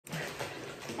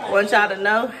Want y'all to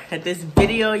know that this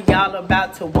video y'all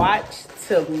about to watch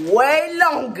took way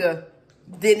longer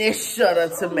than it should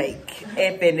have to make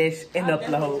and finish and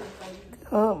upload.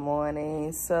 Good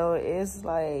morning. So it's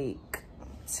like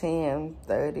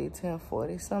 10:30,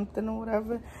 10:40 something or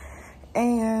whatever.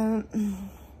 And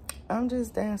I'm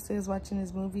just downstairs watching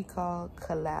this movie called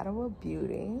Collateral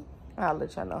Beauty. I'll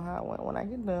let y'all know how it went when I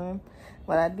get done.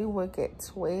 But I do work at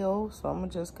 12, so I'm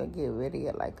just gonna get ready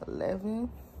at like 11.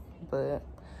 But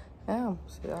yeah,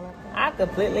 see y'all later. I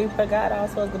completely forgot I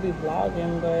was supposed to be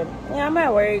vlogging, but yeah, I'm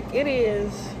at work. It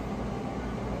is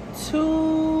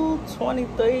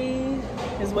 2:23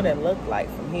 is what it looked like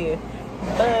from here.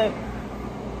 But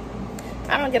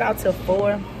I don't get out till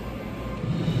 4.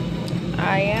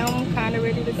 I am kind of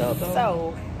ready to go though.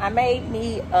 So I made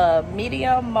me a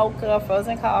medium mocha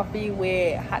frozen coffee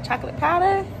with hot chocolate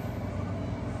powder.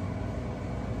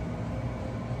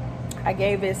 I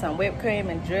gave it some whipped cream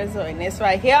and drizzle, and this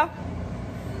right here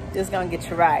is gonna get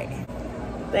you right.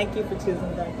 Thank you for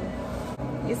choosing that.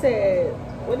 You said,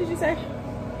 what did you say?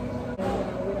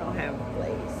 We don't have a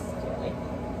place.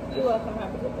 You're welcome.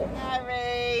 Have a good day. Hi,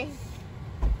 Ray.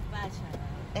 Bye, child.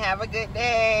 Have a good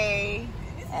day.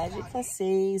 As you can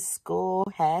see, school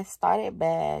has started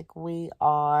back. We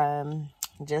are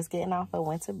just getting off a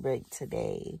winter break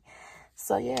today.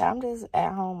 So yeah, I'm just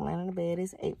at home laying in the bed.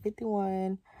 It's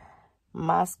 8:51.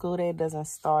 My school day doesn't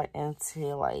start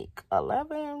until like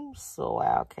 11, so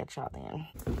I'll catch y'all then.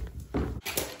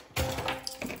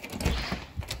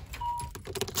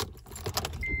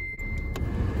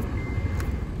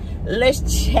 Let's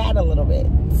chat a little bit,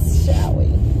 shall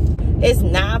we? It's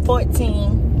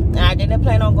 9:14. I didn't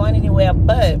plan on going anywhere,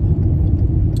 but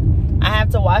I have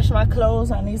to wash my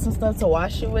clothes. I need some stuff to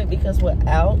wash it with because we're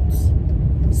out.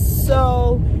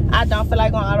 So I don't feel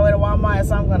like going all the way to Walmart,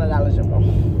 so I'm going to Dollar General.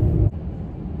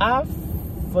 I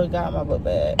forgot my book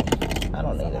bag. I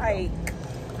don't need it. Like,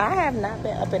 I have not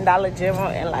been up in Dollar General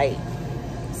in like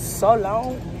so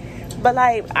long. But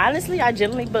like, honestly, I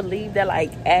genuinely believe that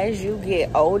like as you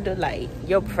get older, like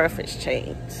your preference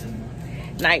change.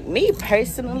 Like me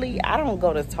personally, I don't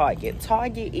go to Target.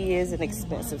 Target is an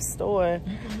expensive store.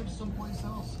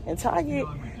 And Target,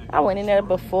 I went in there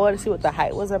before to see what the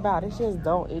hype was about. It just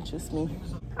don't interest me.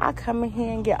 I come in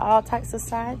here and get all types of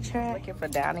sidetrack. Looking for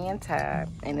Downy and Tide.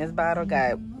 And this bottle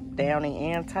got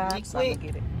Downy and Tide, so I'm gonna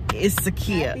get it. It's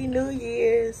secure. Happy New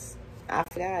Year's. I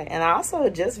forgot. And I also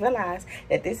just realized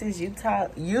that this is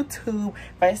YouTube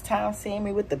first time seeing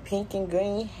me with the pink and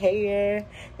green hair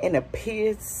and the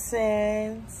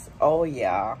piercings. Oh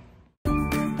yeah.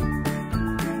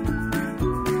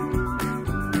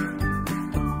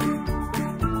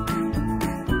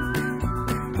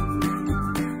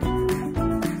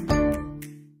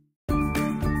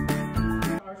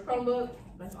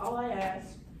 That's all I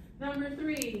ask. Number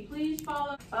 3, please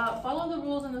follow the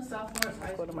rules in the sophomore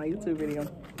high school. Go to my YouTube video.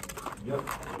 Yep, we're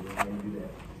gonna do that.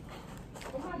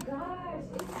 Oh my gosh,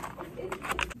 it's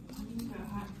you got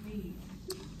hot feet.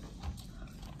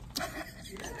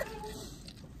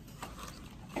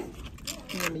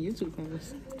 You're the YouTube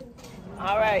famous.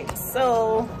 All right,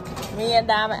 so me and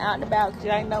Diamond out and about because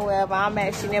you ain't know wherever I'm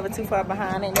at. She never too far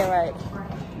behind, ain't that right?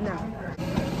 No.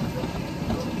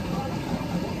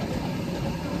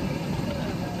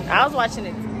 I was watching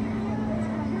it.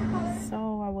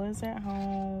 So I was at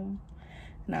home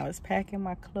and I was packing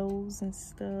my clothes and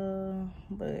stuff,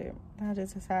 but I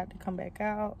just decided to come back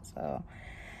out. So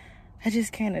I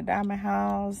just came to Diamond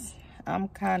house. I'm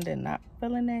kind of not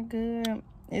feeling that good.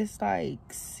 It's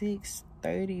like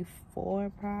 6:34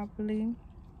 probably.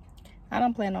 I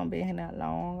don't plan on being here that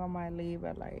long. I might leave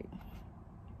at like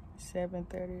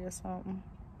 7:30 or something.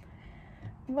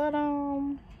 But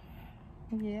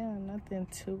yeah, nothing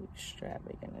too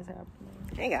extravagant is happening.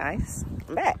 Hey guys,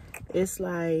 I'm back. It's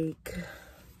like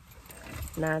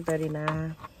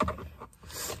 9:39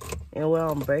 and we're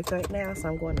on break right now, so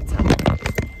I'm going to Taco Bell.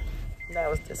 That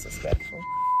was disrespectful.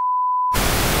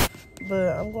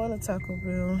 But I'm going to Taco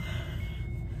Bell.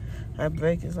 Our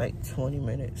break is like 20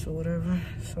 minutes or whatever,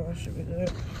 so I should be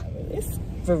good. I mean, it's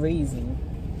freezing.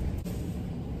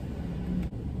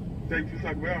 Thank you,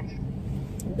 Taco Bell.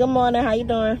 Good morning, how you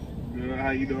doing? Good, how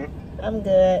you doing? I'm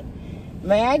good.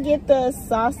 May I get the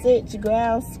sausage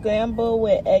ground scramble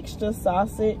with extra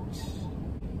sausage?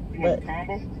 You want a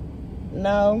combo?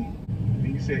 No.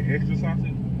 And you said extra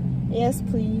sausage? Yes,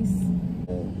 please.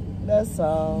 That's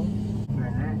all.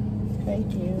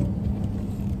 Thank you.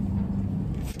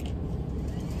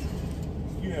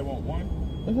 You have one?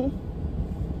 Mm-hmm.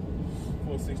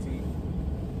 416.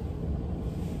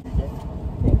 Thank you.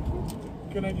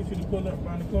 Can I get you to pull up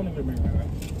behind the corner with me, man?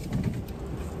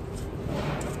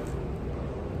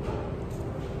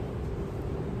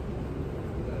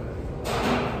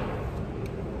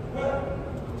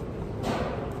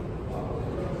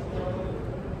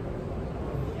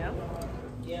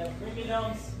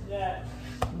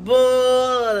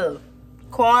 bull.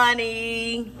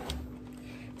 Corny.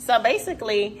 So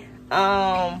basically,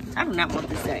 I do not want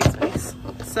this guy's face.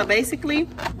 So basically,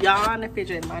 y'all in the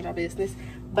refrigerator, mind your business.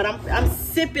 But I'm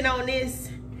sipping on this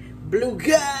blue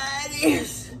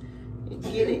goddess.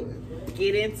 Get it.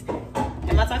 Get it.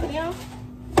 Am I talking to y'all?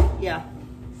 Yeah.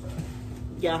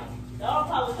 Yeah. Don't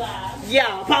apologize.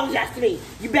 Yeah, apologize to me.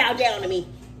 You bow down to me.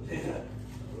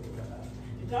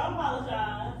 Don't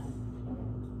apologize.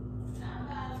 Not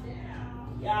bow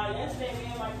down. Y'all, yesterday me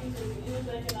and my teacher was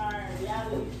making our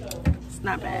reality show. It's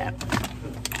not bad.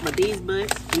 But these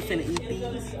butts, we finna eat It's these.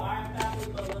 gonna be our family,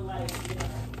 but look like,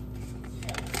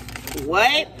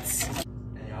 What?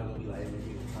 And y'all gonna be like,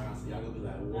 y'all gonna be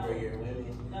like warrior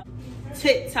women.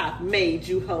 TikTok made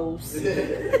you hoes. You're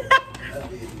not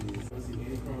gonna see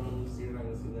any crumbs, you're not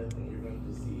gonna see nothing, you're gonna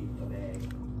just see a bag.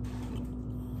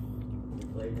 The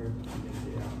flavor, you mix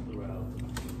it out throughout.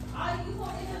 All you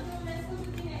gonna end up doing that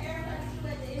stupid thing that everybody do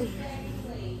at the end of the day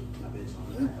anyway. I bet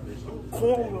you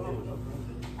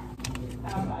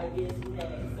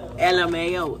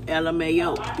LMAO, LMAO,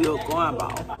 you're a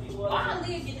cornball. Why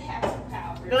Leah get to have some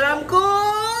power? I'm cool.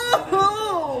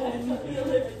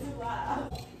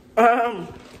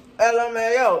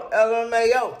 LMAO,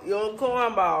 LMAO, you're a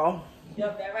cornball.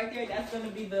 Yep, that right there, that's gonna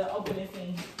be the opening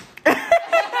scene.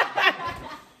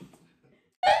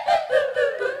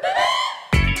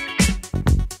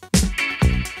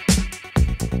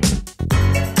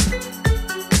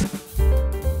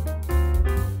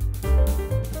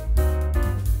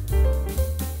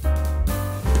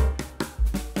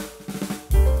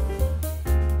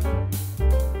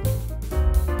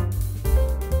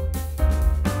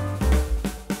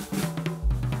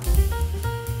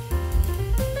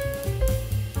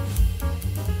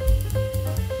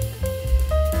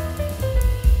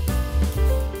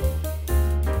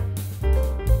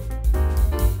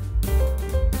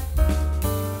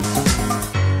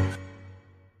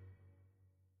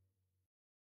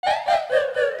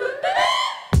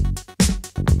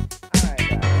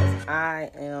 I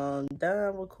am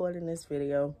done recording this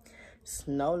video. It's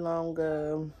no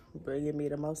longer bringing me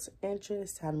the most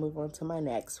interest. Time to move on to my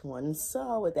next one.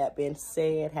 So with that being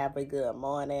said, have a good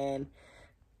morning,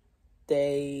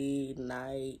 day,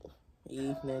 night,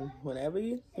 evening, whenever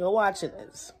you're watching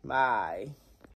this. Bye.